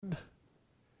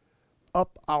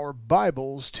up our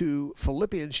Bibles to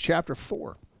Philippians chapter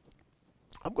 4.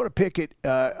 I'm going to pick it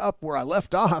up where I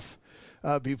left off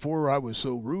before I was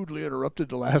so rudely interrupted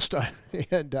the last time.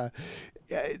 And,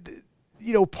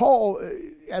 Paul,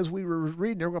 as we were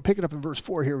reading, we're going to pick it up in verse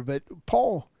 4 here, but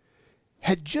Paul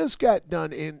had just got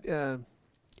done in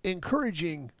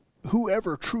encouraging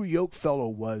whoever true yoke fellow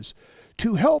was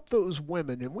to help those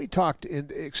women, and we talked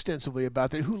extensively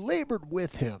about that, who labored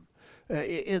with him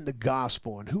in the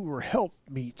gospel and who were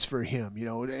helpmeets for him,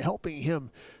 helping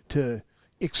him to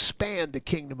expand the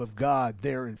kingdom of God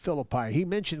there in Philippi. He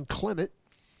mentioned Clement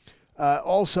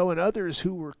also, and others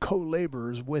who were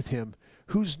co-laborers with him,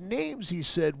 whose names, he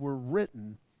said, were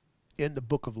written in the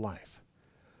book of life.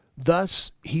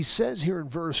 Thus, he says here in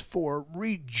verse 4,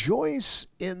 rejoice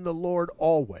in the Lord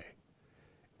always.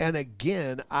 And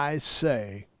again, I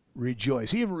say,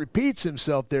 rejoice. He even repeats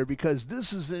himself there because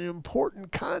this is an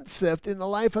important concept in the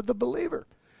life of the believer.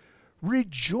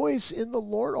 Rejoice in the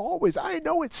Lord always. I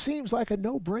know it seems like a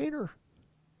no-brainer,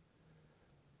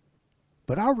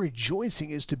 but our rejoicing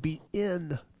is to be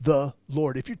in the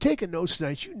Lord. If you're taking notes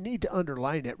tonight, you need to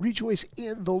underline that. Rejoice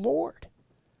in the Lord.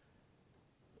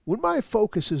 When my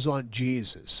focus is on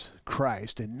Jesus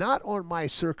Christ and not on my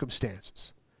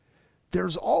circumstances,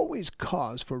 there's always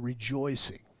cause for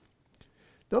rejoicing.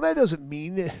 Now, that doesn't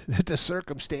mean that the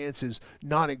circumstance is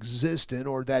non-existent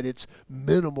or that it's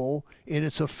minimal in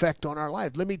its effect on our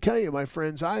life. Let me tell you, my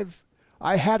friends, I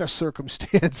had a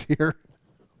circumstance here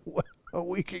a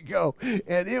week ago,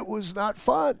 and it was not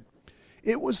fun.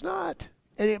 It was not.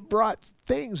 And it brought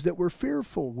things that were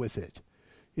fearful with it.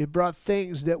 It brought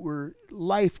things that were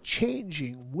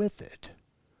life-changing with it.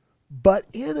 But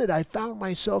in it, I found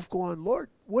myself going, Lord,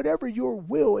 whatever your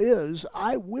will is,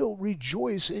 I will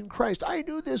rejoice in Christ. I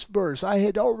knew this verse. I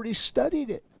had already studied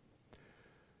it.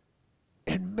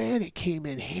 And man, it came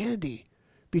in handy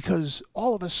because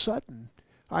all of a sudden,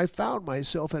 I found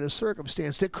myself in a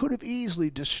circumstance that could have easily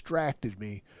distracted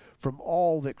me from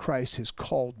all that Christ has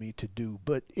called me to do,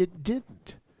 but it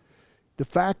didn't. The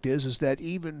fact is that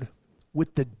even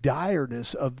with the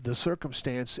direness of the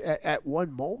circumstance at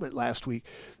one moment last week,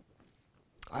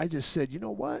 I just said, you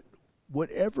know what?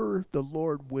 Whatever the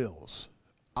Lord wills,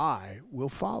 I will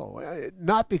follow.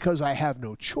 Not because I have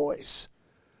no choice,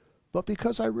 but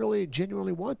because I really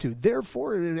genuinely want to.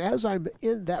 Therefore, and as I'm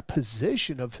in that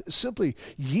position of simply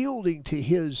yielding to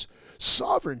His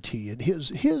sovereignty and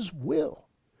His will,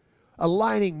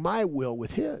 aligning my will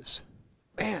with His,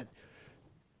 man,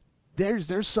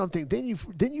 there's something.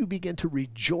 Then you begin to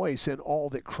rejoice in all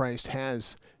that Christ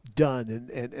has done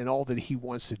and all that He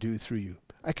wants to do through you.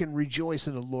 I can rejoice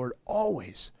in the Lord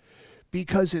always,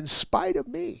 because in spite of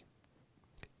me,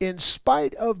 in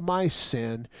spite of my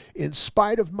sin, in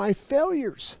spite of my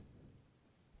failures,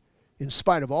 in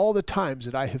spite of all the times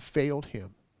that I have failed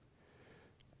Him,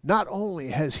 not only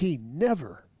has He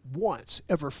never once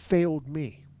ever failed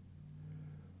me,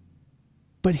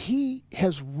 but He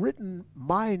has written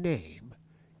my name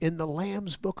in the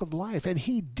Lamb's Book of Life. And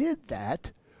He did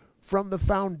that from the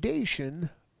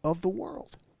foundation of the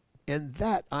world. And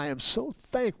that I am so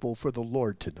thankful for the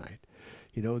Lord tonight.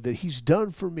 That He's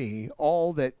done for me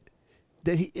all that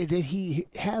He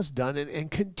has done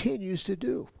and continues to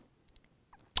do.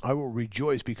 I will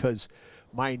rejoice because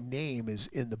my name is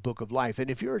in the book of life. And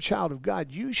if you're a child of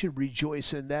God, you should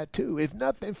rejoice in that too. If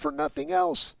nothing, for nothing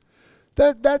else.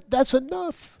 That's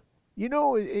enough.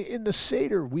 In the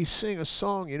Seder, we sing a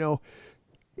song,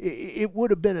 it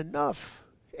would have been enough.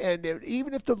 And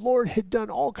even if the Lord had done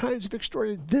all kinds of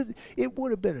extraordinary, it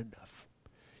would have been enough.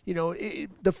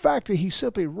 The fact that He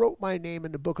simply wrote my name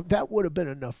in the book, that would have been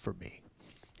enough for me.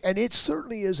 And it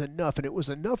certainly is enough. And it was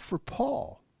enough for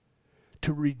Paul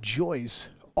to rejoice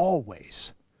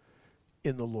always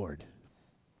in the Lord.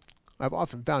 I've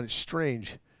often found it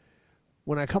strange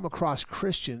when I come across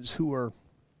Christians who are,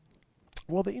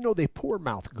 they poor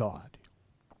mouth God.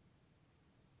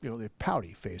 They're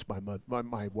pouty face.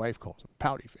 My wife calls them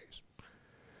pouty face.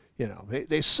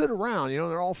 They sit around,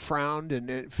 they're all frowned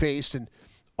and faced and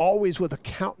always with a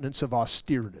countenance of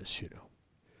austereness,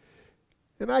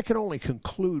 And I can only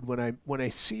conclude when I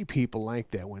see people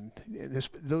like that,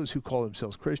 those who call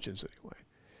themselves Christians anyway,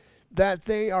 that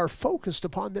they are focused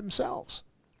upon themselves.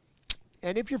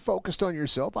 And if you're focused on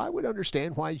yourself, I would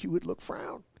understand why you would look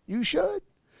frown. You should.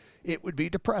 It would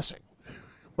be depressing.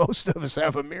 Most of us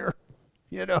have a mirror.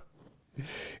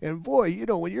 And boy,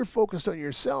 when you're focused on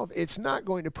yourself, it's not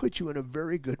going to put you in a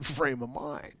very good frame of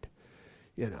mind.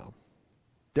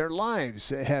 Their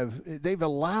lives they've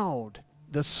allowed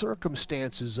the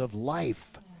circumstances of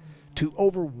life to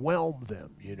overwhelm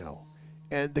them,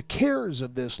 and the cares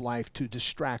of this life to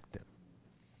distract them.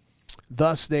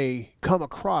 Thus, they come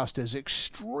across as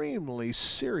extremely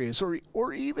serious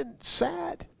or even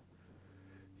sad.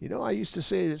 I used to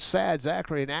say that SAD's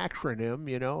actually an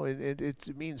acronym, and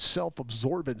it means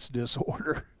self-absorbance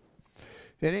disorder.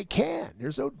 And it can.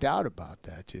 There's no doubt about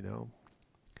that.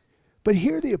 But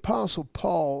here the Apostle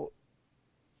Paul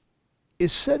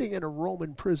is sitting in a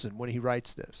Roman prison when he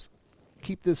writes this.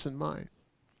 Keep this in mind.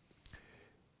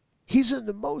 He's in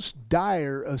the most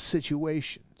dire of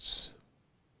situations,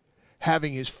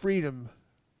 having his freedom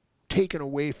taken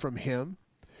away from him,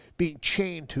 being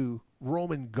chained to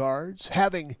Roman guards,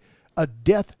 having a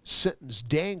death sentence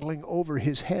dangling over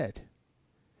his head,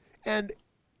 and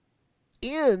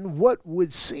in what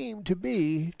would seem to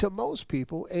be, to most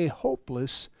people, a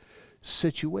hopeless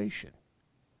situation.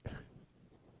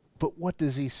 But what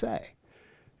does he say?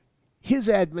 His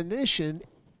admonition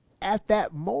at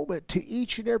that moment to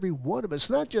each and every one of us,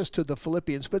 not just to the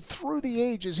Philippians, but through the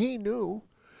ages, he knew,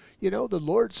 the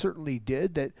Lord certainly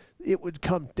did, that it would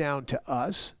come down to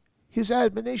us. His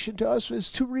admonition to us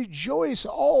is to rejoice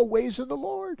always in the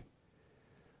Lord.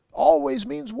 Always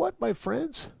means what, my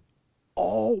friends?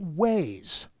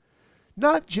 Always.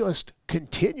 Not just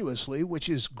continuously, which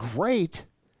is great,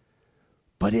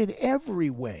 but in every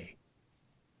way.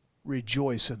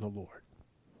 Rejoice in the Lord.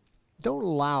 Don't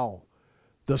allow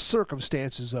the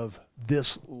circumstances of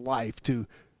this life to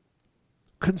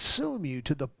consume you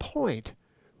to the point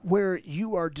where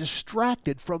you are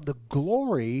distracted from the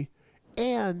glory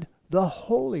and the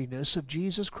holiness of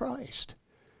Jesus Christ.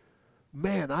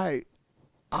 Man, I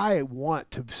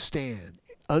want to stand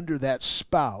under that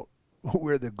spout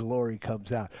where the glory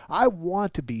comes out. I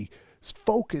want to be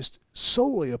focused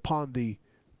solely upon the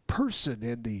person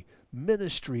and the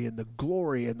ministry and the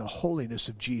glory and the holiness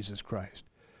of Jesus Christ.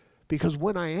 Because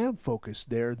when I am focused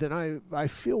there, then I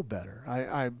feel better.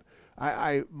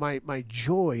 My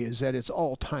joy is at its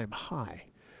all-time high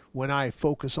when I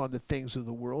focus on the things of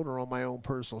the world or on my own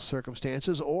personal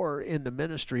circumstances, or in the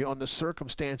ministry on the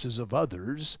circumstances of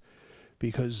others,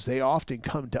 because they often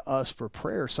come to us for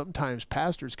prayer. Sometimes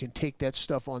pastors can take that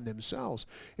stuff on themselves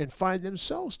and find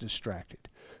themselves distracted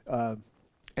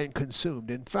and consumed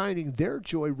and finding their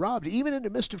joy robbed, even in the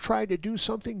midst of trying to do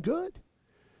something good.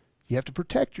 You have to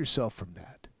protect yourself from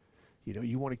that.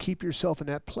 You want to keep yourself in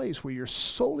that place where you're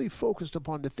solely focused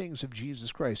upon the things of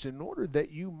Jesus Christ in order that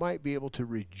you might be able to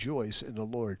rejoice in the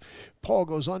Lord. Paul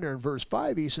goes on there in verse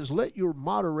 5, he says, "Let your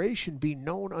moderation be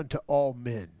known unto all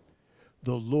men.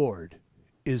 The Lord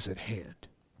is at hand."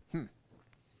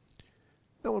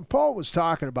 Now, when Paul was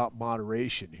talking about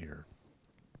moderation here,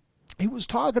 he was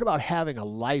talking about having a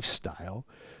lifestyle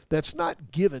that's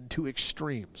not given to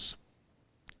extremes.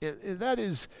 And that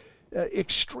is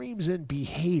extremes in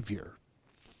behavior,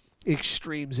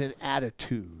 extremes in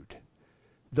attitude,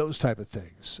 those type of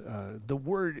things. The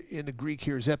word in the Greek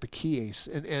here is epikeis,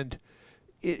 and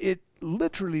it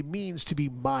literally means to be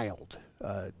mild,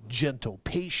 gentle,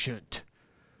 patient,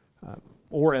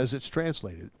 or as it's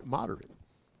translated, moderate.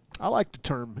 I like the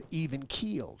term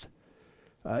even-keeled.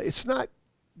 It's not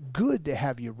good to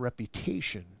have your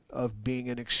reputation of being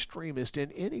an extremist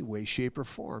in any way, shape, or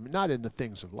form, not in the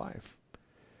things of life.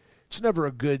 It's never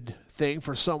a good thing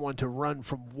for someone to run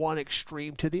from one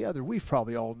extreme to the other. We've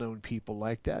probably all known people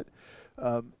like that.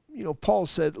 Paul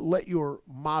said, let your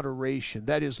moderation,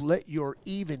 that is, let your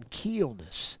even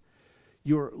keelness,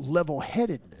 your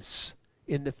level-headedness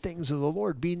in the things of the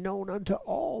Lord be known unto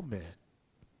all men.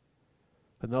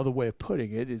 Another way of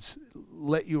putting it is,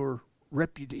 let your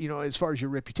as far as your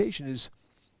reputation is,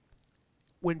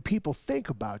 when people think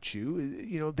about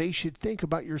you, they should think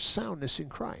about your soundness in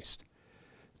Christ.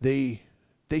 They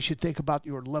should think about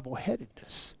your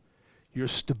level-headedness, your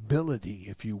stability,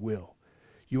 if you will,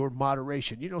 your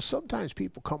moderation. Sometimes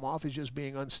people come off as just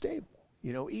being unstable,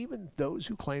 even those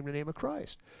who claim the name of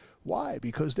Christ. Why?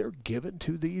 Because they're given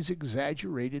to these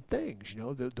exaggerated things,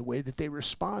 the way that they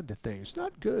respond to things.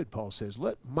 Not good, Paul says.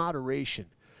 Let moderation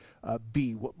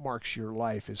be what marks your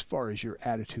life as far as your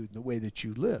attitude and the way that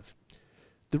you live.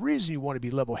 The reason you want to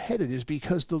be level-headed is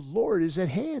because the Lord is at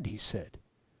hand, he said.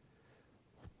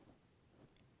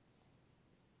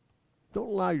 Don't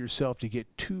allow yourself to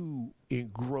get too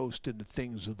engrossed in the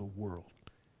things of the world.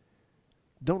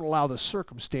 Don't allow the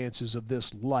circumstances of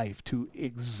this life to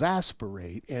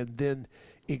exasperate and then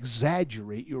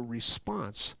exaggerate your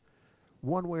response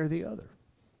one way or the other.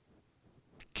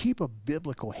 Keep a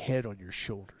biblical head on your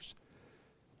shoulders.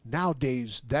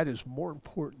 Nowadays, that is more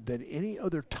important than any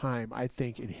other time, I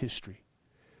think, in history.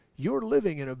 You're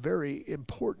living in a very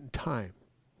important time,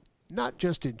 not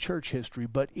just in church history,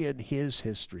 but in his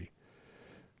history.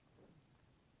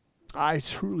 I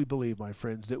truly believe, my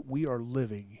friends, that we are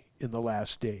living in the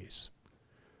last days.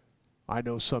 I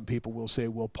know some people will say,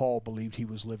 well, Paul believed he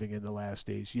was living in the last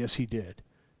days. Yes, he did.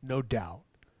 No doubt.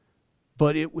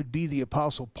 But it would be the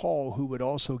Apostle Paul who would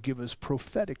also give us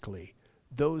prophetically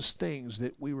those things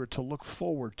that we were to look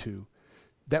forward to,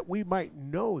 that we might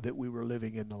know that we were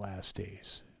living in the last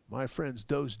days. My friends,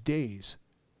 those days,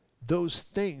 those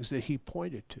things that he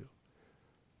pointed to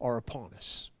are upon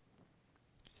us.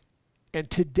 And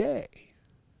today,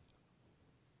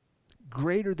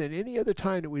 greater than any other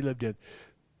time that we lived in,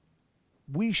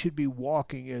 we should be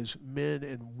walking as men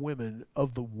and women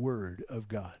of the Word of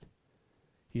God,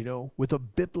 you know, with a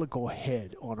biblical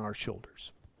head on our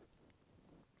shoulders,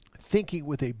 thinking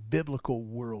with a biblical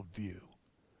worldview.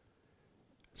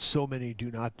 So many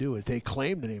do not do it. They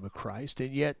claim the name of Christ,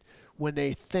 and yet when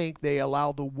they think, they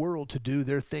allow the world to do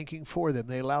their thinking for them.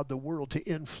 They allow the world to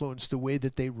influence the way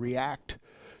that they react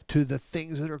to the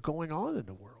things that are going on in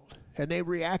the world. And they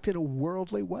react in a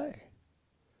worldly way.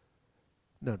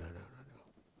 No.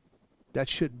 That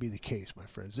shouldn't be the case, my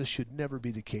friends. This should never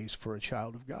be the case for a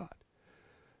child of God.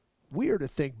 We are to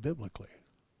think biblically.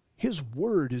 His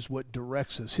Word is what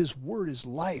directs us. His Word is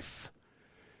life.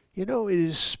 You know, it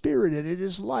is spirit and it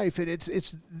is life, and it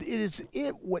is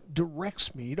what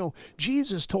directs me. You know,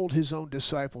 Jesus told his own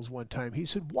disciples one time, he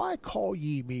said, "Why call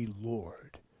ye me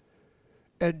Lord,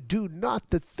 and do not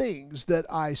the things that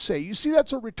I say?" You see,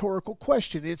 that's a rhetorical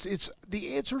question.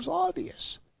 The answer's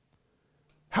obvious.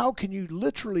 How can you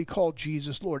literally call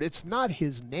Jesus Lord? It's not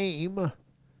his name.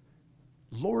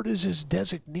 Lord is his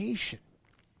designation.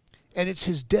 And it's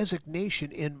his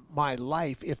designation in my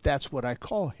life if that's what I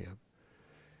call him.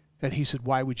 And he said,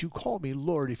 "Why would you call me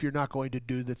Lord if you're not going to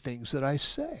do the things that I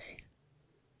say?"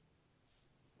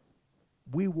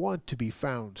 We want to be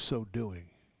found so doing.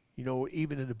 You know,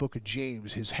 even in the book of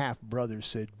James, his half-brother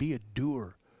said, "Be a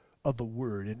doer of the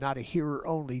word and not a hearer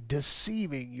only,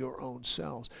 deceiving your own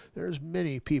selves." There's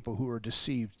many people who are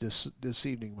deceived this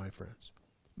evening, my friends.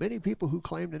 Many people who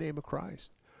claim the name of Christ.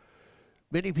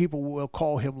 Many people will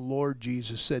call him Lord,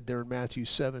 Jesus said there in Matthew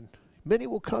 7. Many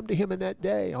will come to him in that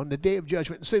day, on the day of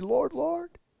judgment, and say, "Lord,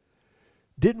 Lord,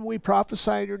 didn't we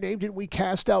prophesy in your name? Didn't we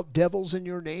cast out devils in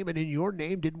your name? And in your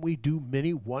name didn't we do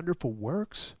many wonderful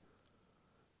works?"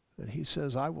 And he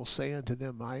says, "I will say unto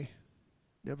them, I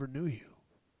never knew you.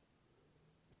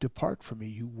 Depart from me,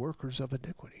 you workers of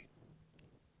iniquity."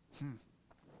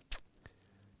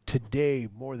 Today,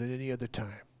 more than any other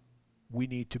time, we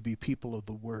need to be people of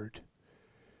the Word.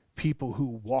 People who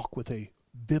walk with a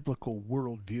biblical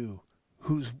worldview,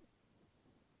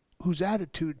 whose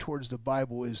attitude towards the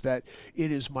Bible is that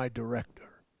it is my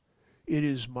director. It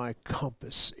is my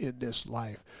compass in this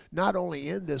life. Not only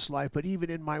in this life, but even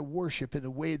in my worship, in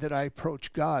the way that I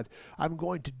approach God. I'm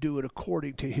going to do it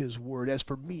according to his word. As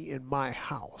for me and my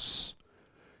house,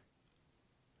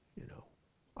 you know,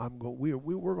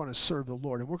 we're going to serve the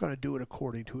Lord, and we're going to do it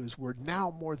according to his word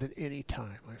now more than any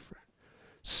time, my friend.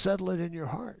 Settle it in your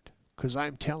heart, because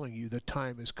I'm telling you, the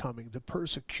time is coming. The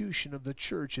persecution of the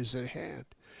church is at hand.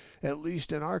 At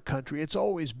least in our country. It's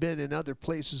always been in other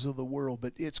places of the world,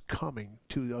 but it's coming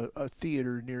to a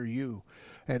theater near you,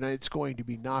 and it's going to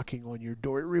be knocking on your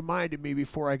door. It reminded me,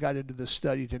 before I got into the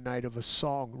study tonight, of a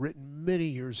song written many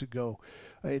years ago,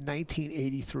 in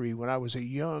 1983, when I was a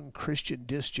young Christian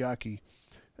disc jockey,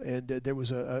 and there was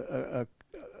a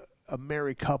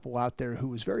married couple out there who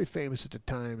was very famous at the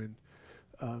time, and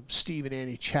Steve and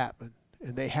Annie Chapman.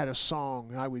 And they had a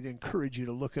song. I would encourage you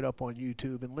to look it up on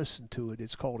YouTube and listen to it.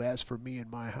 It's called "As for Me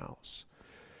and My House."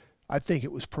 I think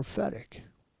it was prophetic.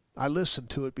 I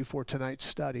listened to it before tonight's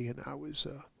study, and I was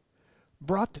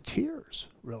brought to tears,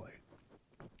 really.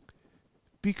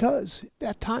 Because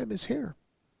that time is here.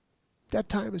 That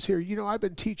time is here. You know, I've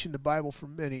been teaching the Bible for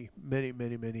many, many,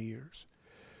 many, many years.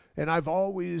 And I've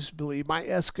always believed, my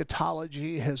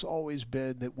eschatology has always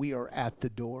been that we are at the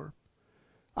door.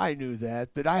 I knew that,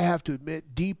 but I have to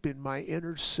admit, deep in my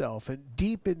inner self and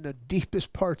deep in the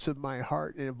deepest parts of my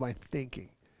heart and of my thinking,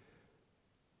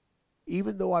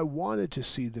 even though I wanted to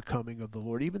see the coming of the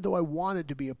Lord, even though I wanted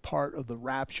to be a part of the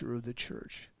rapture of the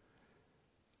church,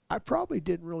 I probably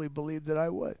didn't really believe that I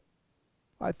would.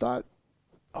 I thought,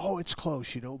 oh, it's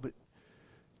close, you know, but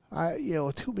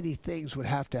too many things would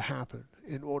have to happen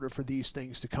in order for these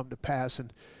things to come to pass,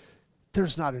 and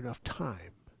there's not enough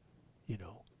time, you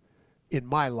know, in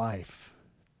my life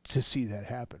to see that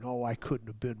happen. Oh, I couldn't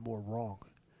have been more wrong.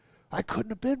 I couldn't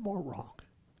have been more wrong.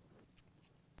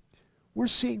 We're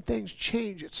seeing things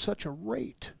change at such a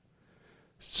rate,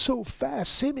 so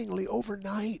fast, seemingly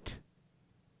overnight.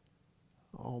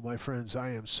 Oh, my friends,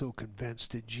 I am so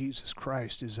convinced that Jesus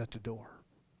Christ is at the door.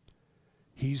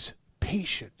 He's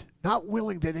patient not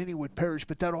willing that any would perish,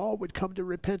 but that all would come to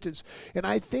repentance. And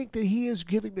I think that he is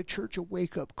giving the church a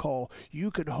wake-up call.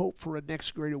 You can hope for a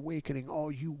next great awakening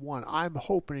all you want. I'm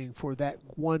hoping for that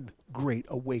one great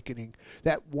awakening,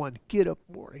 that one get-up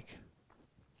morning,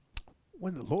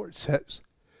 when the Lord says,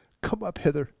 come up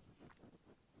hither.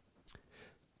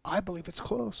 I believe it's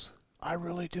close. I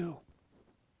really do.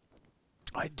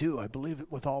 I do. I believe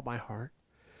it with all my heart.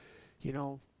 You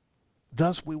know,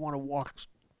 thus we want to walk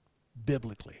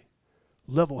biblically,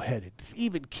 level-headed,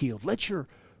 even-keeled. Let your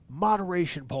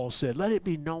moderation, Paul said, let it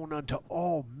be known unto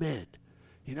all men,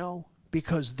 you know,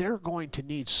 because they're going to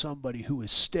need somebody who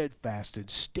is steadfast and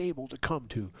stable to come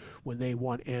to when they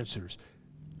want answers.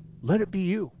 Let it be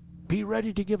you. Be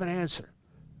ready to give an answer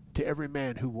to every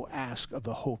man who will ask of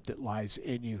the hope that lies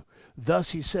in you.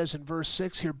 Thus he says in verse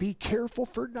 6 here, be careful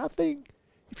for nothing.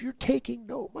 If you're taking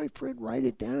note, my friend, write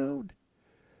it down.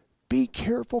 Be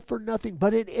careful for nothing,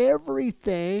 but in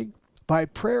everything, by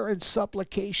prayer and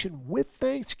supplication with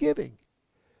thanksgiving,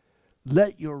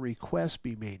 let your requests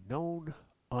be made known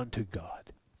unto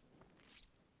God.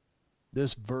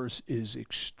 This verse is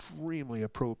extremely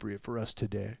appropriate for us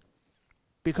today,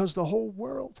 because the whole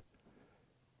world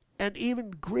and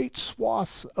even great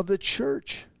swaths of the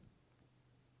church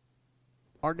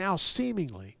are now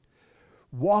seemingly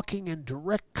walking in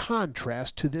direct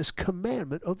contrast to this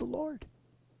commandment of the Lord.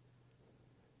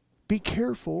 Be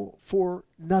careful for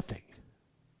nothing.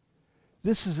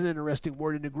 This is an interesting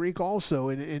word in the Greek also.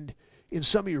 And in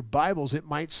some of your Bibles, it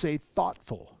might say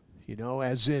thoughtful, you know,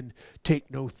 as in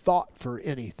take no thought for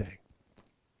anything.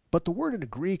 But the word in the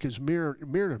Greek is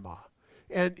mirnema,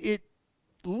 and it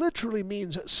literally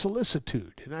means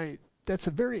solicitude. And that's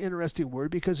a very interesting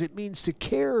word, because it means to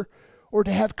care or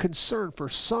to have concern for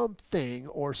something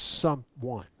or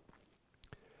someone.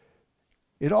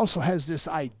 It also has this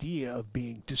idea of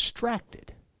being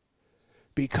distracted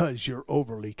because you're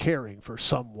overly caring for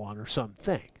someone or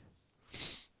something.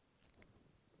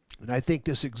 And I think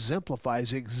this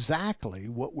exemplifies exactly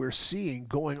what we're seeing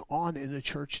going on in the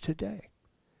church today,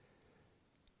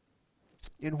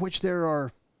 in which there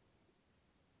are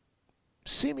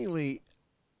seemingly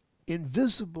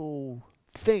invisible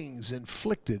things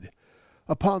inflicted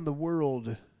upon the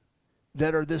world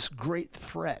that are this great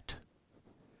threat.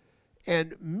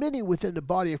 And many within the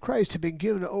body of Christ have been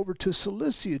given over to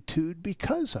solicitude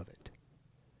because of it.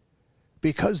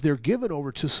 Because they're given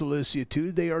over to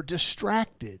solicitude, they are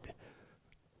distracted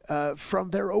from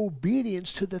their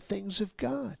obedience to the things of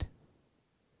God.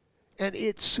 And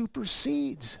it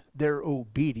supersedes their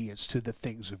obedience to the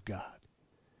things of God.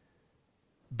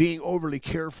 Being overly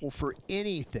careful for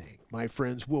anything, my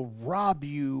friends, will rob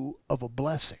you of a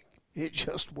blessing. It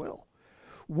just will.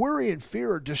 Worry and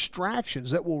fear are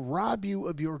distractions that will rob you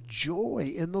of your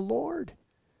joy in the Lord.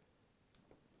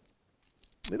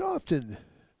 It often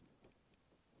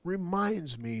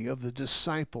reminds me of the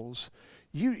disciples.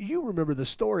 You remember the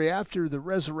story after the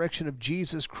resurrection of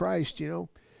Jesus Christ, you know.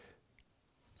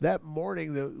 That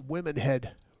morning the women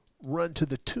had run to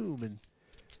the tomb, and,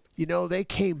 you know, they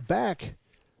came back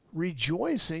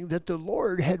rejoicing that the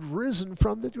Lord had risen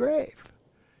from the grave.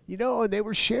 You know, and they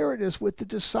were sharing this with the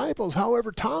disciples.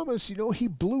 However, Thomas, you know, he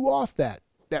blew off that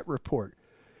report.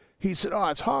 He said, oh,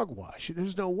 it's hogwash.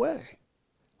 There's no way.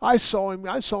 I saw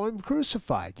him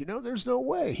crucified. You know, there's no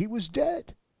way. He was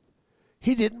dead.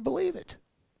 He didn't believe it.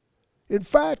 In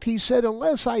fact, he said,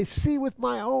 unless I see with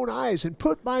my own eyes and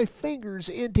put my fingers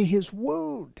into his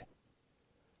wound,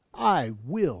 I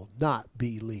will not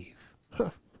believe.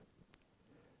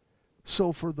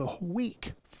 So for the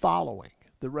week following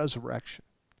the resurrection,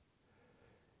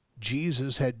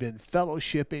 Jesus had been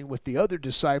fellowshipping with the other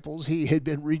disciples. He had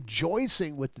been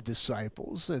rejoicing with the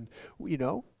disciples. And, you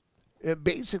know, and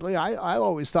basically I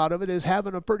always thought of it as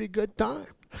having a pretty good time.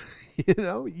 You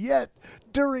know, yet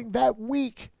during that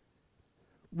week,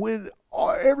 when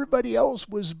everybody else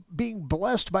was being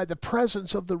blessed by the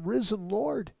presence of the risen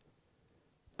Lord,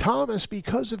 Thomas,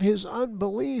 because of his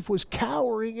unbelief, was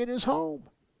cowering in his home,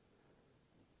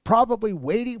 probably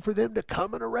waiting for them to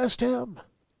come and arrest him,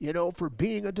 you know, for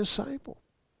being a disciple.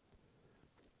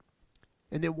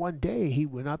 And then one day he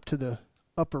went up to the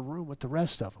upper room with the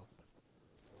rest of them.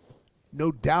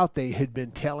 No doubt they had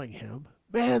been telling him,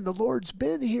 man, the Lord's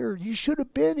been here. You should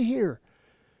have been here.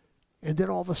 And then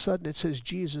all of a sudden it says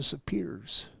Jesus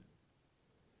appears.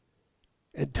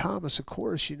 And Thomas, of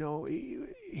course, you know,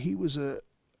 he was a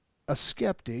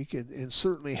skeptic and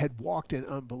certainly had walked in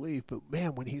unbelief. But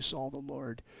man, when he saw the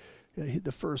Lord,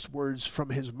 the first words from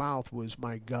his mouth was,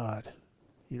 my God,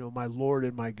 you know, my Lord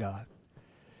and my God.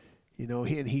 You know,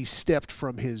 and he stepped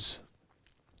from his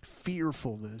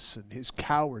fearfulness and his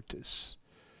cowardice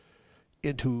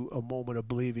into a moment of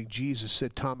believing. Jesus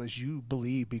said, Thomas, you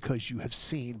believe because you have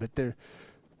seen, but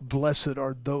blessed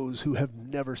are those who have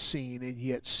never seen and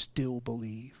yet still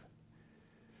believe.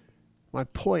 My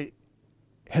point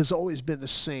has always been the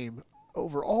same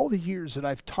over all the years that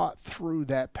I've taught through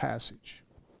that passage.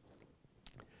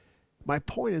 My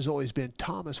point has always been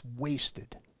Thomas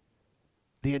wasted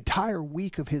the entire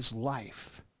week of his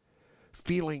life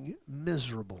feeling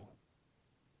miserable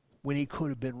when he could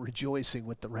have been rejoicing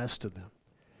with the rest of them.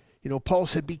 You know, Paul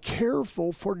said, be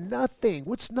careful for nothing.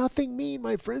 What's nothing mean,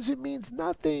 my friends? It means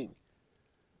nothing.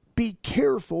 Be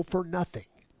careful for nothing.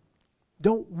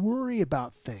 Don't worry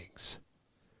about things.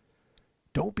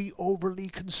 Don't be overly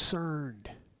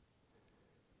concerned.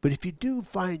 But if you do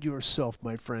find yourself,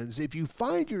 my friends, if you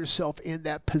find yourself in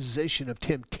that position of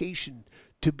temptation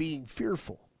to being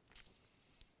fearful,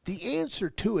 the answer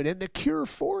to it and the cure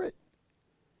for it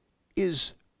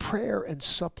is prayer and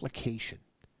supplication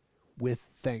with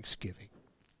thanksgiving.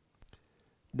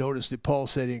 Notice that Paul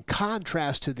said, in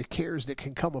contrast to the cares that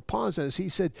can come upon us, he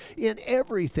said, in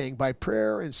everything by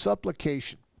prayer and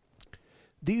supplication.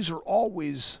 These are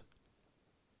always,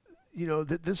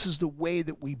 that this is the way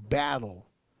that we battle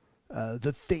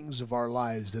the things of our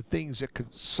lives, the things that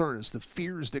concern us, the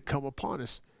fears that come upon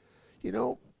us.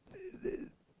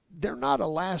 They're not a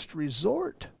last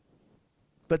resort,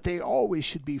 but they always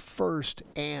should be first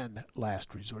and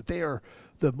last resort. They are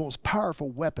the most powerful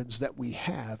weapons that we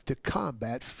have to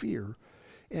combat fear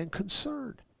and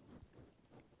concern.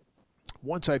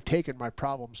 Once I've taken my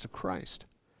problems to Christ,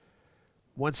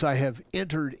 once I have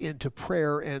entered into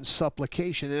prayer and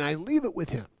supplication, and I leave it with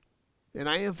Him, and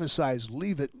I emphasize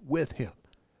leave it with Him.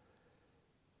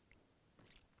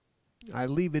 I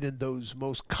leave it in those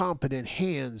most competent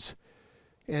hands,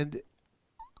 and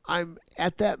I'm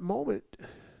at that moment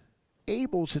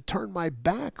able to turn my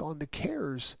back on the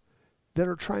cares that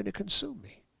are trying to consume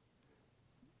me.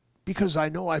 Because I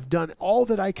know I've done all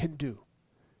that I can do,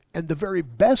 and the very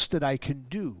best that I can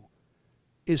do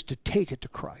is to take it to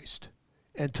Christ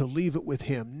and to leave it with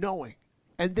Him, knowing,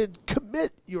 and then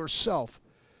commit yourself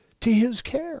to His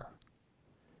care.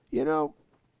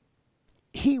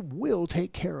 He will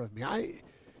take care of me.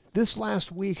 This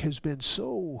last week has been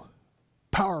so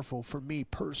powerful for me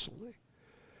personally.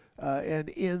 And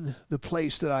in the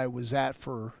place that I was at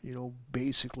for,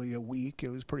 basically a week, it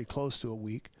was pretty close to a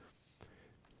week,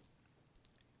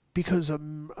 because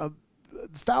a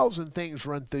thousand things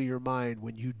run through your mind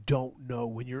when you don't know,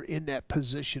 when you're in that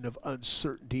position of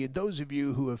uncertainty. And those of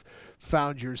you who have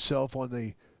found yourself on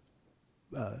the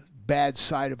bad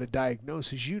side of a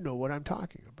diagnosis, you know what I'm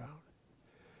talking about.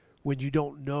 When you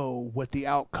don't know what the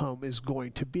outcome is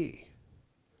going to be.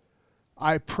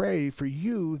 I pray for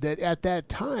you that at that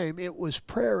time it was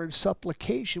prayer and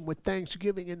supplication with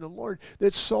thanksgiving in the Lord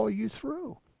that saw you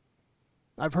through.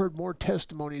 I've heard more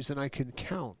testimonies than I can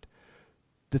count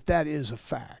that is a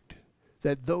fact.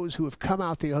 That those who have come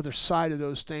out the other side of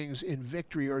those things in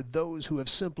victory are those who have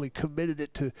simply committed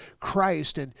it to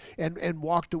Christ and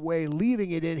walked away,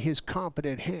 leaving it in His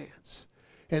competent hands,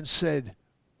 and said,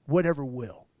 whatever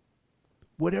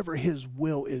His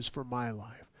will is for my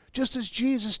life. Just as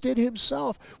Jesus did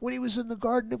Himself when He was in the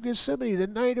Garden of Gethsemane, the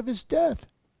night of His death.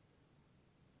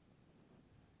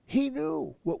 He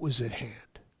knew what was at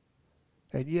hand.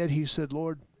 And yet He said,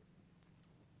 Lord,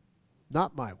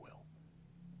 not my will,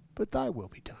 but Thy will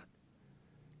be done.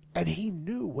 And He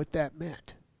knew what that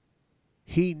meant.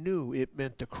 He knew it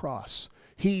meant the cross.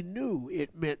 He knew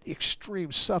it meant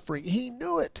extreme suffering. He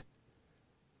knew it.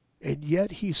 And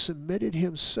yet He submitted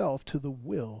Himself to the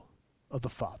will of the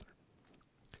Father.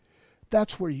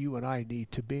 That's where you and I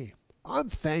need to be. I'm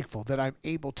thankful that I'm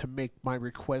able to make my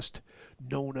request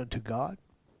known unto God.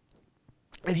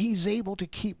 And He's able to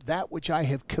keep that which I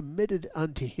have committed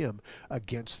unto Him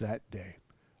against that day.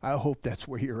 I hope that's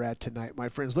where you're at tonight, my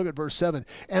friends. Look at verse 7.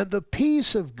 And the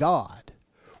peace of God,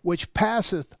 which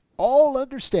passeth all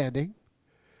understanding,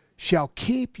 shall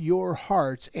keep your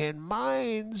hearts and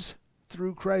minds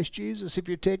through Christ Jesus. If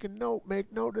you're taking note,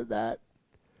 make note of that.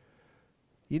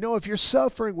 If you're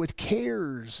suffering with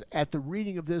cares at the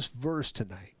reading of this verse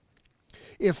tonight,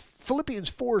 if Philippians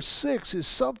 4:6 is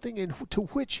something to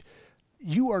which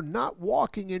you are not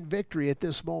walking in victory at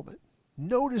this moment,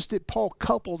 notice that Paul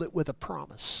coupled it with a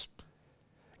promise.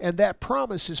 And that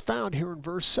promise is found here in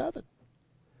verse 7.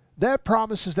 That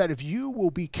promise is that if you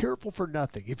will be careful for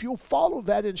nothing, if you'll follow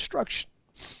that instruction,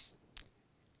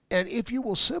 and if you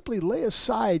will simply lay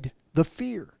aside the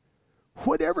fear,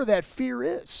 whatever that fear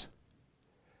is,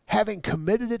 having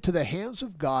committed it to the hands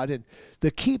of God and the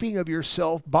keeping of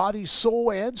yourself, body, soul,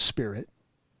 and spirit,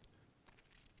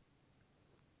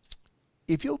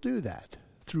 if you'll do that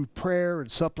through prayer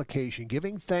and supplication,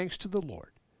 giving thanks to the Lord,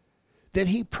 then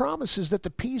he promises that the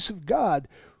peace of God,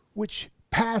 which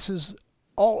passes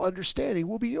all understanding,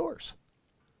 will be yours.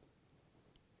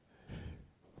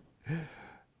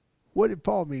 What did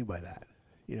Paul mean by that?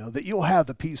 That you'll have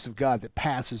the peace of God that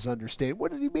passes understanding.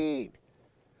 What did he mean?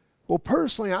 Well,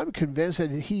 personally, I'm convinced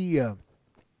that he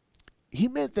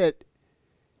meant that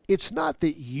it's not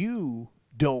that you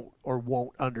don't or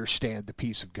won't understand the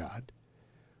peace of God,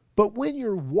 but when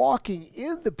you're walking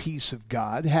in the peace of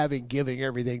God, having given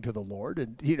everything to the Lord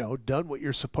and, done what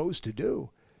you're supposed to do,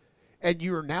 and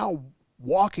you're now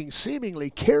walking seemingly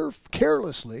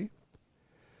carelessly,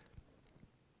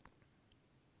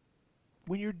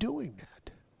 when you're doing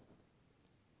that,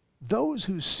 those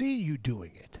who see you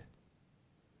doing it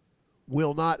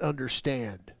will not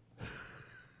understand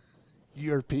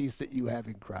your peace that you have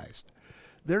in Christ.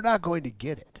 They're not going to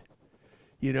get it.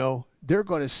 They're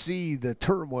going to see the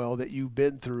turmoil that you've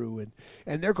been through,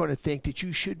 and they're going to think that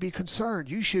you should be concerned.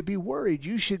 You should be worried.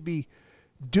 You should be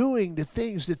doing the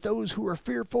things that those who are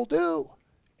fearful do.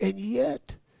 And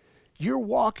yet, you're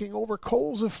walking over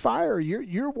coals of fire.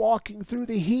 You're walking through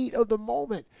the heat of the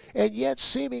moment, and yet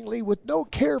seemingly with no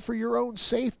care for your own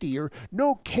safety or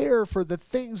no care for the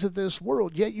things of this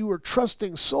world, yet you are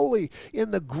trusting solely in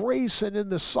the grace and in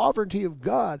the sovereignty of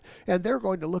God. And they're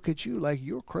going to look at you like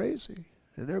you're crazy.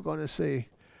 And they're going to say,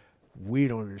 we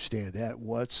don't understand that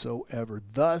whatsoever.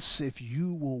 Thus, if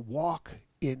you will walk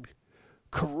in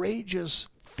courageous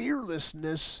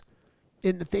fearlessness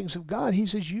in the things of God, he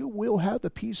says you will have the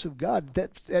peace of God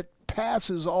that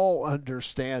passes all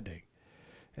understanding.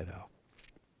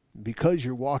 Because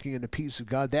you're walking in the peace of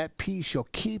God, that peace shall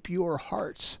keep your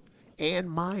hearts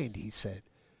and mind, he said.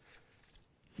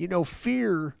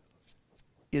 Fear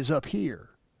is up here.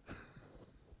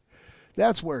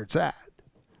 That's where it's at.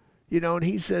 And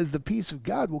he says the peace of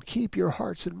God will keep your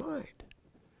hearts and mind.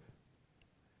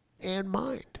 And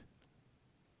mind.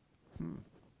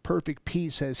 Perfect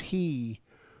peace has he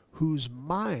whose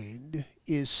mind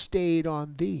is stayed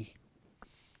on thee.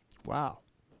 Wow.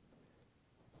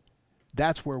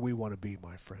 That's where we want to be,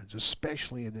 my friends,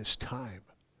 especially in this time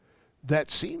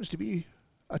that seems to be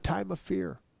a time of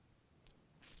fear,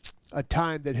 a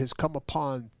time that has come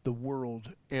upon the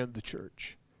world and the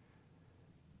church.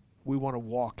 We want to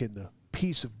walk in the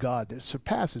peace of God that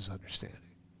surpasses understanding.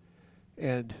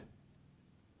 And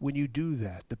when you do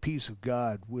that, the peace of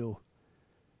God will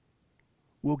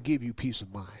give you peace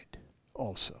of mind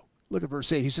also. Look at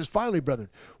verse 8. He says, finally, brethren,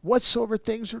 whatsoever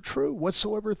things are true,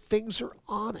 whatsoever things are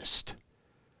honest,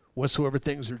 whatsoever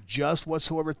things are just,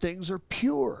 whatsoever things are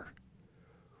pure,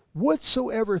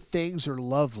 whatsoever things are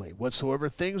lovely, whatsoever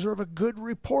things are of a good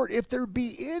report, if there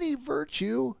be any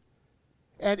virtue,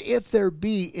 and if there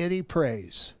be any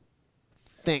praise,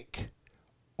 think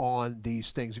on these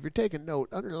things. If you're taking note,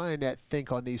 underline that,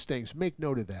 think on these things. Make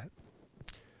note of that.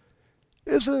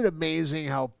 Isn't it amazing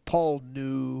how Paul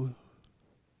knew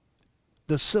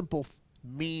the simple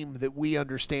meme that we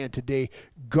understand today,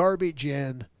 garbage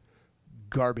in,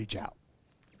 garbage out?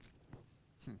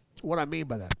 What I mean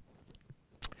by that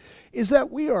is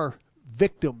that we are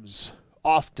victims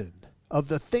often of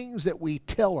the things that we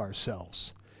tell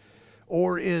ourselves,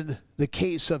 or in the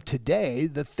case of today,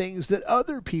 the things that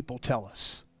other people tell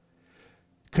us.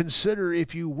 Consider,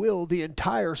 if you will, the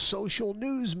entire social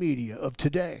news media of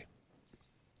today.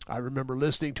 I remember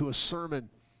listening to a sermon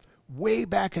way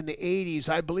back in the 80s.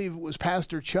 I believe it was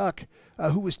Pastor Chuck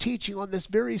who was teaching on this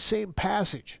very same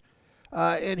passage.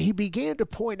 And he began to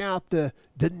point out the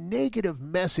negative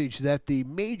message that the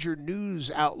major news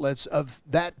outlets of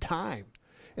that time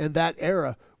and that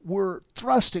era were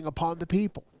thrusting upon the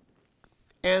people,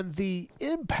 and the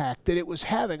impact that it was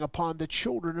having upon the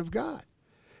children of God,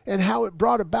 and how it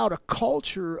brought about a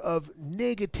culture of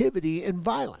negativity and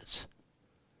violence.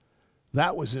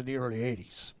 That was in the early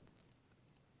 80s.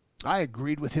 I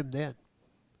agreed with him then.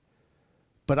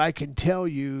 But I can tell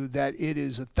you that it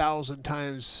is 1,000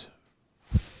 times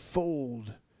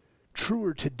fold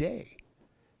truer today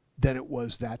than it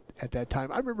was at that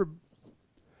time. I remember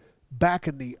back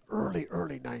in the early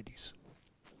 90s,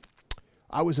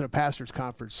 I was at a pastor's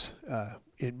conference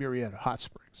in Murrieta, Hot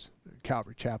Springs,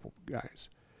 Calvary Chapel guys.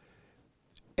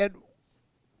 And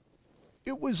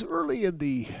it was early in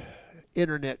the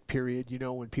internet period,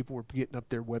 when people were getting up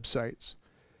their websites.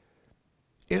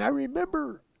 And I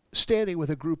remember standing with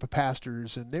a group of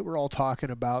pastors, and they were all talking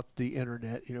about the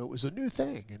internet. It was a new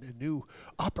thing and a new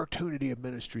opportunity of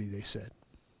ministry, they said.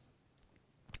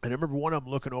 And I remember one of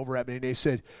them looking over at me, and they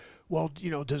said, well,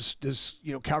 does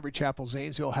Calvary Chapel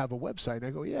Zanesville have a website? And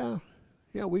I go, yeah,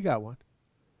 we got one.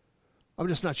 I'm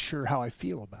just not sure how I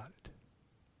feel about it.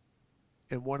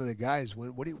 And one of the guys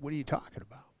went, what are you talking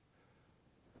about?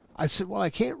 I said, well, I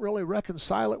can't really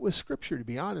reconcile it with Scripture, to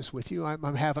be honest with you.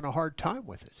 I'm having a hard time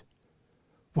with it.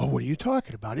 Well, what are you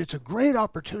talking about? It's a great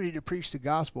opportunity to preach the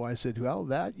gospel. I said, well,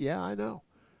 yeah, I know.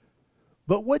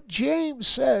 But what James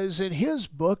says in his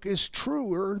book is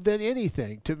truer than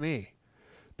anything to me,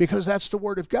 because that's the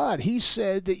Word of God. He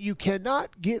said that you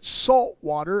cannot get salt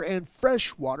water and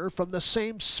fresh water from the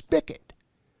same spigot.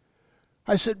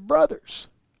 I said, brothers,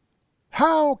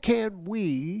 how can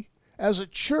we as a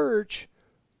church,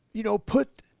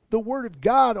 put the Word of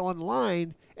God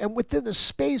online, and within the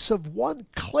space of one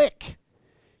click,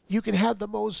 you can have the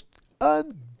most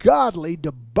ungodly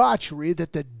debauchery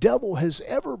that the devil has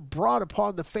ever brought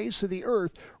upon the face of the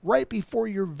earth right before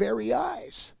your very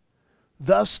eyes.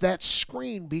 Thus, that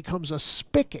screen becomes a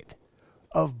spigot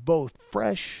of both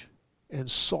fresh and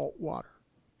salt water.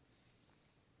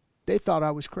 They thought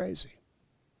I was crazy.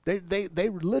 They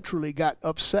literally got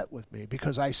upset with me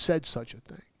because I said such a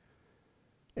thing.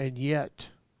 And yet,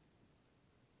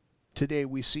 today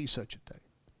we see such a thing.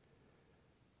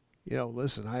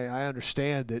 Listen, I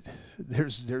understand that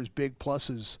there's big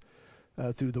pluses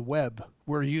through the web.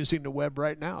 We're using the web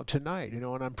right now, tonight, and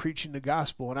I'm preaching the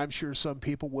gospel, and I'm sure some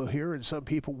people will hear and some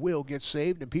people will get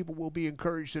saved and people will be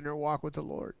encouraged in their walk with the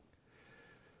Lord.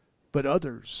 But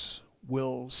others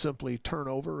will simply turn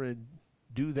over and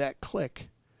do that click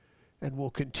and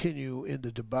will continue in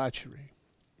the debauchery.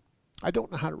 I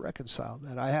don't know how to reconcile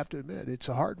that. I have to admit, it's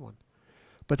a hard one.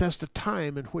 But that's the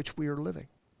time in which we are living.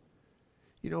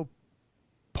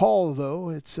 Paul,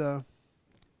 though,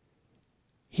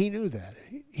 he knew that.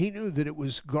 He knew that it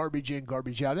was garbage in,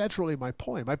 garbage out. That's really my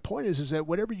point. My point is that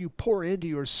whatever you pour into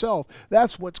yourself,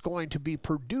 that's what's going to be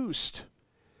produced.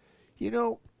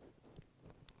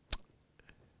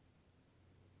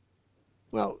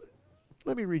 Well,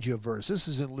 let me read you a verse. This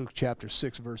is in Luke chapter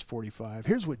 6, verse 45.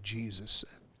 Here's what Jesus said.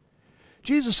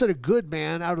 Jesus said, a good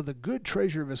man out of the good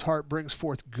treasure of his heart brings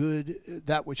forth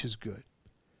that which is good.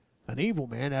 An evil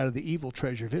man out of the evil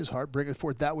treasure of his heart bringeth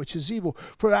forth that which is evil.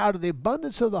 For out of the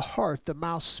abundance of the heart the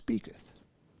mouth speaketh.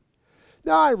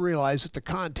 Now I realize that the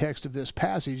context of this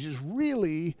passage is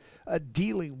really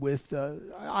dealing with,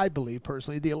 I believe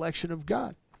personally, the election of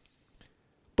God.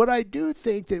 But I do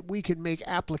think that we can make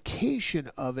application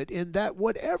of it in that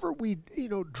whatever we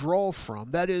draw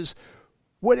from, that is,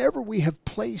 whatever we have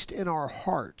placed in our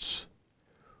hearts,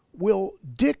 will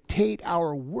dictate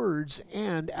our words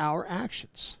and our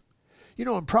actions.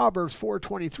 In Proverbs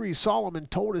 4:23, Solomon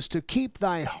told us to keep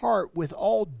thy heart with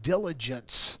all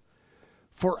diligence,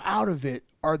 for out of it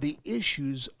are the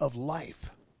issues of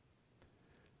life.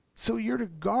 So you're to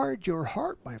guard your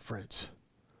heart, my friends.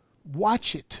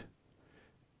 Watch it.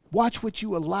 Watch what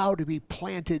you allow to be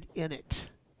planted in it.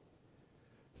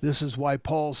 This is why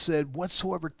Paul said,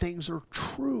 whatsoever things are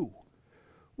true,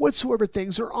 whatsoever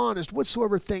things are honest,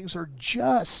 whatsoever things are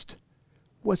just,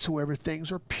 whatsoever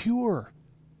things are pure,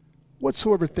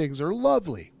 whatsoever things are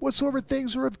lovely, whatsoever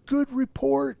things are of good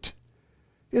report,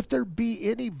 if there be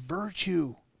any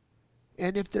virtue,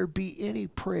 and if there be any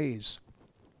praise,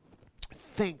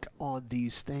 think on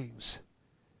these things.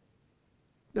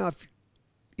 Now,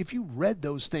 if you read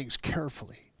those things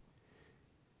carefully,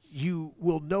 you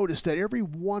will notice that every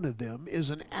one of them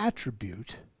is an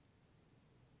attribute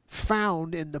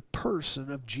found in the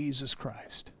person of Jesus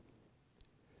Christ.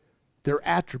 They're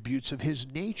attributes of his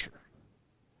nature.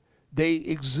 They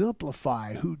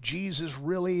exemplify who Jesus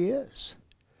really is.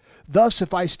 Thus,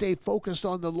 if I stay focused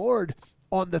on the Lord,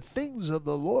 on the things of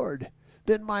the Lord,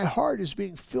 then my heart is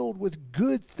being filled with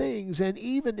good things, and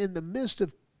even in the midst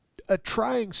of a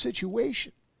trying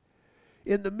situation,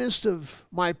 in the midst of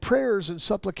my prayers and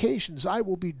supplications, I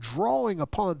will be drawing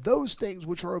upon those things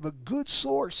which are of a good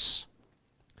source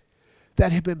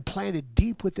that have been planted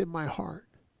deep within my heart.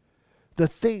 The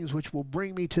things which will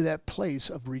bring me to that place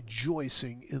of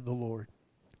rejoicing in the Lord.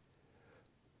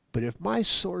 But if my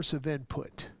source of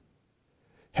input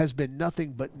has been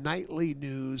nothing but nightly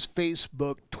news,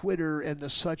 Facebook, Twitter, and the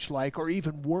such like, or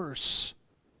even worse,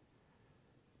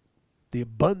 the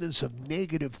abundance of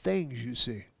negative things, you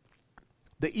see,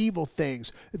 the evil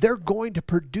things, they're going to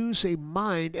produce a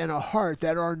mind and a heart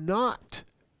that are not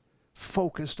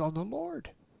focused on the Lord,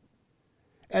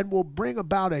 and will bring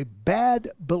about a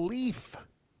bad belief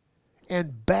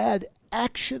and bad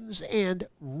actions and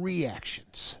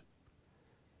reactions.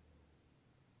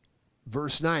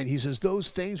 Verse 9, he says, those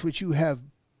things which you have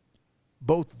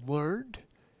both learned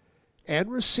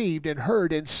and received and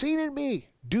heard and seen in me,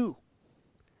 do.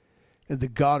 And the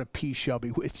God of peace shall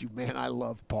be with you. Man, I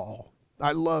love Paul.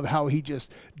 I love how he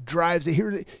just drives it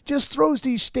here, just throws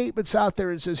these statements out there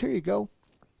and says, here you go.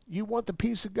 You want the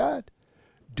peace of God?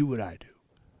 do what I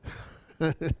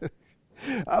do.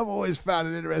 I've always found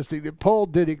it interesting that Paul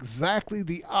did exactly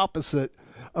the opposite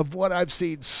of what I've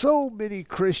seen so many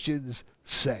Christians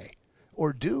say,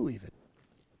 or do even.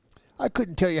 I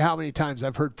couldn't tell you how many times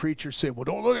I've heard preachers say, well,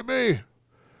 don't look at me.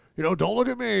 Don't look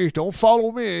at me. Don't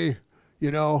follow me.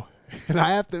 And I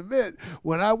have to admit,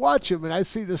 when I watch them and I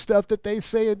see the stuff that they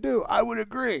say and do, I would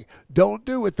agree. Don't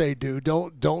do what they do.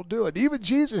 Don't do it. Even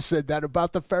Jesus said that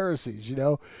about the Pharisees,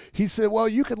 He said, well,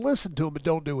 you can listen to them, but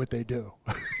don't do what they do.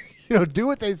 Do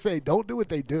what they say. Don't do what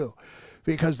they do,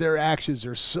 because their actions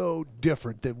are so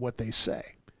different than what they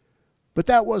say. But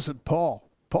that wasn't Paul.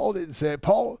 Paul didn't say it.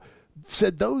 Paul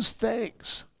said those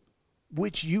things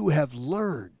which you have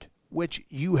learned, which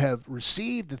you have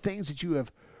received, the things that you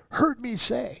have heard me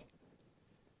say,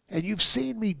 and you've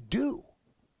seen me do,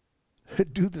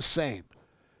 do the same.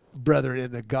 Brethren,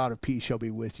 and the God of peace shall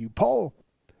be with you. Paul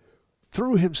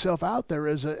threw himself out there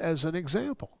as an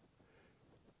example.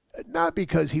 Not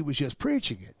because he was just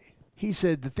preaching it. He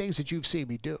said the things that you've seen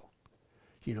me do.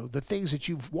 The things that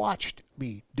you've watched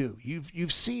me do.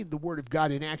 You've seen the Word of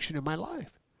God in action in my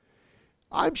life.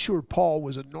 I'm sure Paul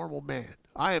was a normal man.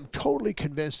 I am totally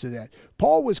convinced of that.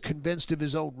 Paul was convinced of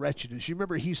his own wretchedness. You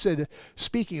remember he said,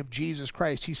 speaking of Jesus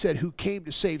Christ, he said, who came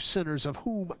to save sinners, of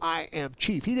whom I am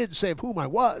chief. He didn't say of whom I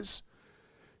was.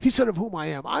 He said of whom I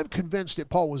am. I'm convinced that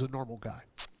Paul was a normal guy.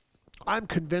 I'm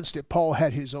convinced that Paul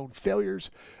had his own failures.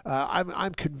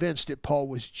 I'm convinced that Paul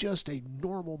was just a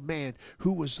normal man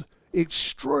who was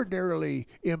extraordinarily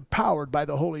empowered by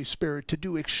the Holy Spirit to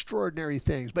do extraordinary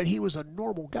things. But he was a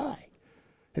normal guy.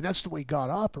 And that's the way God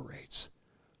operates.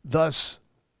 Thus,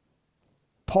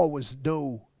 Paul was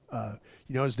no,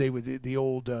 as they would, the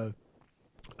old, the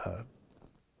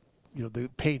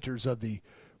painters of the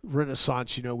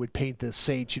Renaissance, would paint the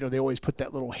saints. They always put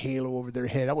that little halo over their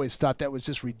head. I always thought that was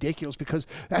just ridiculous because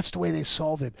that's the way they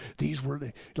saw them. These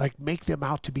were like, make them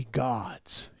out to be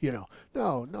gods. No,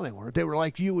 they weren't. They were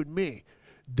like you and me.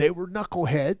 They were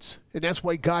knuckleheads, and that's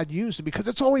why God used them, because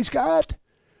it's always God.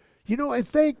 And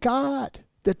thank God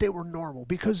that they were normal,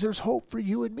 because there's hope for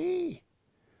you and me.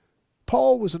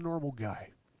 Paul was a normal guy,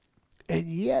 and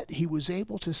yet he was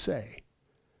able to say,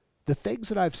 the things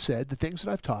that I've said, the things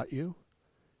that I've taught you,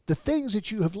 the things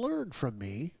that you have learned from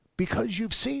me, because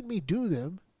you've seen me do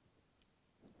them,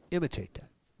 imitate that.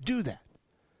 Do that.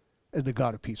 And the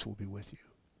God of peace will be with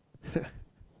you.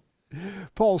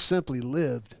 Paul simply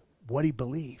lived what he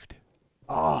believed.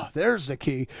 There's the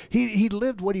key. He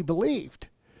lived what he believed.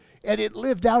 And it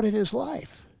lived out in his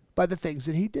life by the things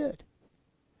that he did.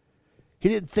 He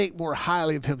didn't think more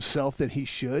highly of himself than he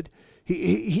should.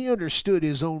 He understood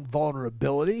his own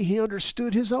vulnerability. He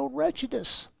understood his own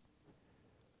wretchedness.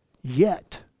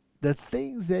 Yet, the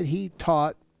things that he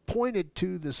taught pointed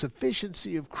to the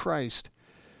sufficiency of Christ.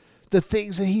 The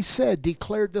things that he said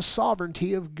declared the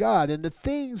sovereignty of God. And the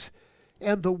things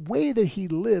and the way that he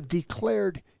lived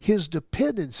declared his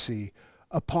dependency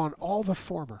upon all the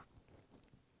former.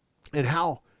 And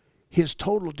how his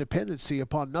total dependency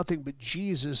upon nothing but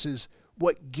Jesus is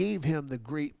what gave him the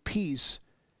great peace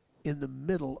in the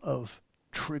middle of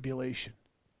tribulation,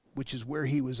 which is where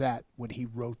he was at when he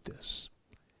wrote this.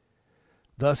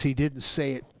 Thus, he didn't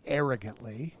say it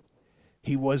arrogantly.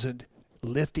 He wasn't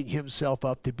lifting himself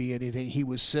up to be anything. He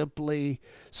was simply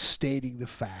stating the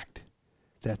fact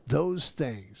that those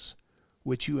things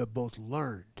which you have both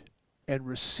learned and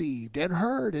received and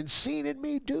heard and seen in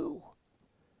me do,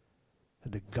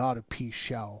 and the God of peace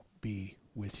shall be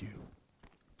with you.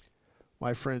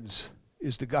 My friends,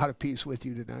 is the God of peace with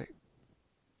you tonight?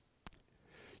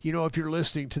 If you're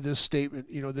listening to this statement,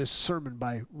 this sermon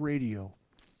by radio,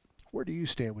 where do you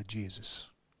stand with Jesus?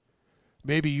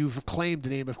 Maybe you've claimed the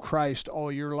name of Christ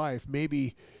all your life.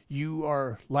 Maybe you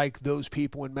are like those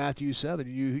people in Matthew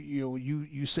 7.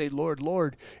 You say, Lord,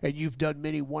 Lord, and you've done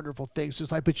many wonderful things in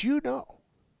this life. But you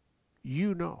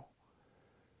know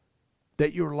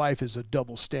that your life is a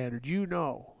double standard. You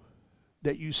know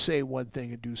that you say one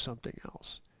thing and do something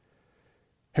else.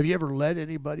 Have you ever led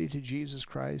anybody to Jesus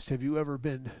Christ? Have you ever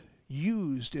been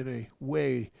used in a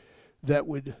way that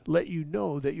would let you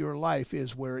know that your life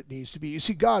is where it needs to be? You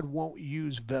see, God won't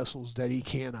use vessels that he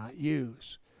cannot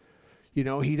use. He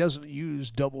doesn't use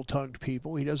double-tongued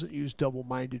people. He doesn't use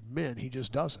double-minded men. He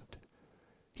just doesn't.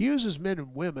 He uses men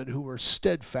and women who are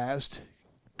steadfast,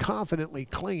 confidently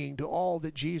clinging to all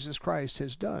that Jesus Christ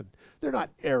has done. They're not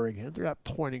arrogant. They're not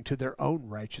pointing to their own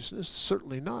righteousness.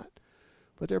 Certainly not.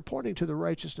 But they're pointing to the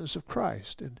righteousness of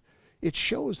Christ. And it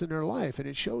shows in their life, and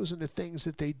it shows in the things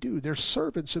that they do. They're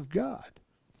servants of God.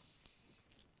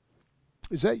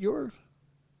 Is that your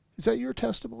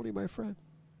testimony, my friend?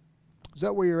 Is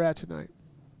that where you're at tonight?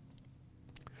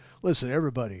 Listen,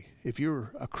 everybody, if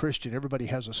you're a Christian, everybody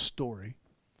has a story.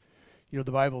 You know,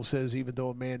 the Bible says even though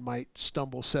a man might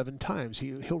stumble 7 times,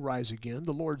 he'll rise again.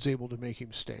 The Lord's able to make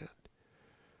him stand.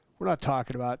 We're not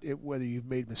talking about whether you've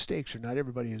made mistakes or not.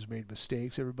 Everybody has made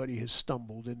mistakes. Everybody has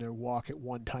stumbled in their walk at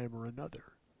one time or another.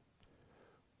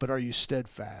 But are you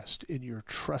steadfast in your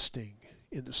trusting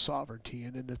in the sovereignty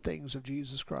and in the things of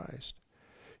Jesus Christ?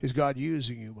 Is God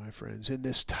using you, my friends, in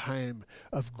this time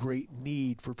of great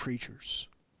need for preachers?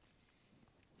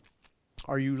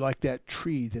 Are you like that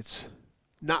tree that's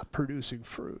not producing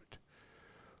fruit?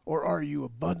 Or are you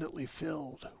abundantly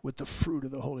filled with the fruit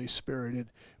of the Holy Spirit and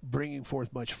bringing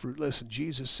forth much fruit? Listen,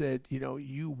 Jesus said,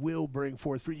 you will bring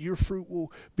forth fruit. Your fruit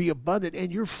will be abundant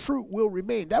and your fruit will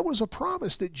remain. That was a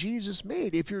promise that Jesus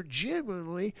made if you're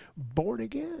genuinely born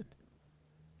again.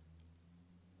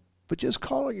 But just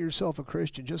calling yourself a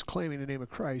Christian, just claiming the name of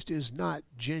Christ, is not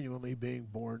genuinely being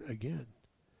born again.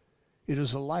 It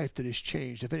is a life that is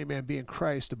changed. If any man be in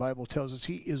Christ, the Bible tells us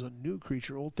he is a new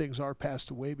creature. Old things are passed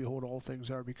away. Behold, all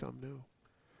things are become new.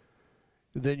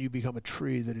 And then you become a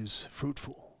tree that is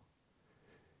fruitful.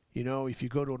 If you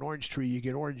go to an orange tree, you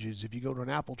get oranges. If you go to an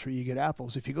apple tree, you get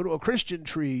apples. If you go to a Christian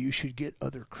tree, you should get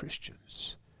other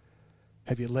Christians.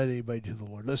 Have you led anybody to the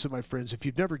Lord? Listen, my friends, if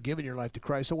you've never given your life to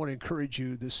Christ, I want to encourage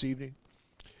you this evening.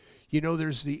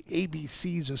 There's the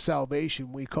ABCs of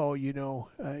salvation we call,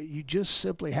 you just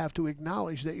simply have to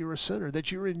acknowledge that you're a sinner,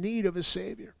 that you're in need of a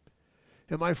Savior.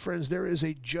 And my friends, there is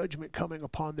a judgment coming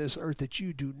upon this earth that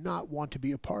you do not want to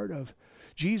be a part of.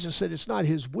 Jesus said it's not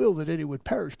his will that any would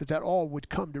perish, but that all would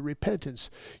come to repentance.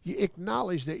 You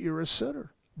acknowledge that you're a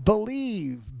sinner.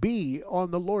 Be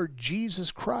on the Lord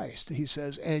Jesus Christ, he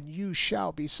says, and you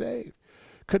shall be saved.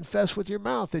 Confess with your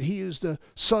mouth that he is the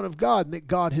Son of God and that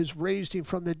God has raised him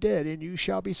from the dead, and you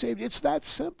shall be saved. It's that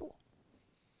simple.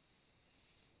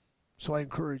 So I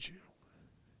encourage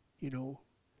you,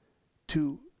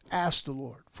 to ask the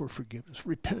Lord for forgiveness.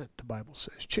 Repent, the Bible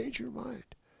says. Change your mind.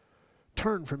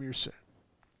 Turn from your sin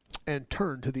and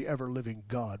turn to the ever-living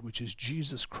God, which is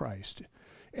Jesus Christ,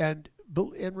 and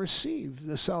receive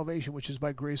the salvation which is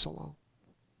by grace alone.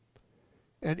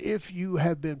 And if you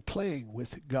have been playing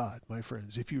with God, my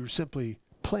friends, if you're simply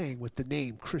playing with the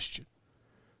name Christian,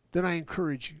 then I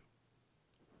encourage you,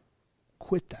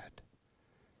 quit that.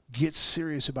 Get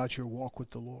serious about your walk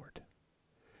with the Lord.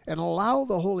 And allow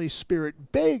the Holy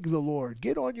Spirit, beg the Lord,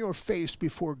 get on your face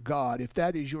before God, if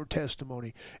that is your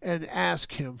testimony, and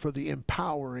ask him for the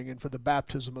empowering and for the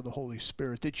baptism of the Holy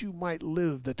Spirit, that you might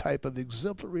live the type of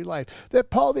exemplary life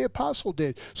that Paul the Apostle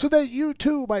did, so that you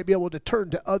too might be able to turn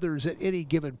to others at any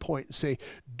given point and say,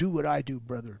 do what I do,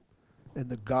 brethren, and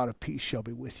the God of peace shall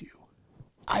be with you.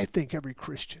 I think every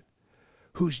Christian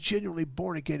who's genuinely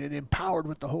born again and empowered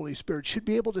with the Holy Spirit should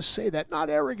be able to say that, not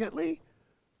arrogantly,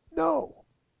 no,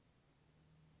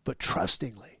 but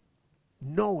trustingly,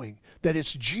 knowing that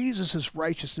it's Jesus'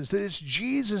 righteousness, that it's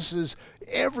Jesus'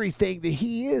 everything that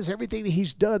he is, everything that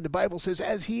he's done. The Bible says,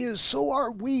 as he is, so are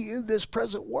we in this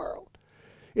present world.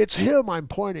 It's him I'm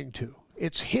pointing to.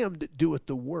 It's him that doeth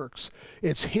the works.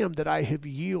 It's him that I have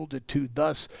yielded to.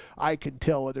 Thus, I can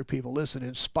tell other people, listen,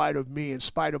 in spite of me, in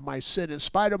spite of my sin, in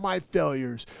spite of my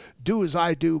failures, do as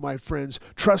I do, my friends.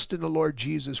 Trust in the Lord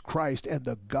Jesus Christ, and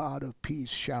the God of peace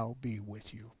shall be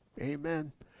with you.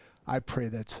 Amen. I pray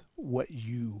that's what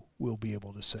you will be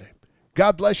able to say.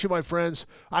 God bless you, my friends.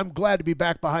 I'm glad to be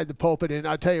back behind the pulpit, and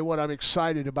I'll tell you what, I'm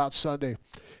excited about Sunday,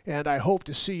 and I hope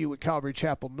to see you at Calvary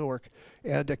Chapel, Newark.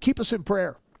 And keep us in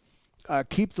prayer.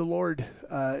 Keep the Lord,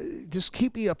 just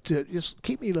keep me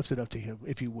lifted up to him,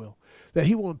 if you will, that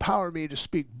he will empower me to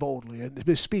speak boldly and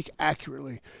to speak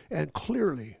accurately and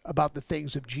clearly about the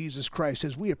things of Jesus Christ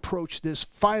as we approach this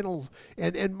final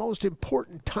and most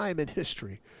important time in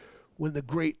history, when the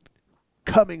great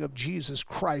coming of Jesus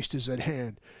Christ is at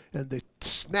hand, and the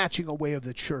snatching away of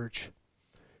the church,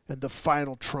 and the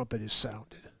final trumpet is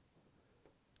sounded.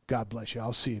 God bless you.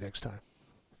 I'll see you next time.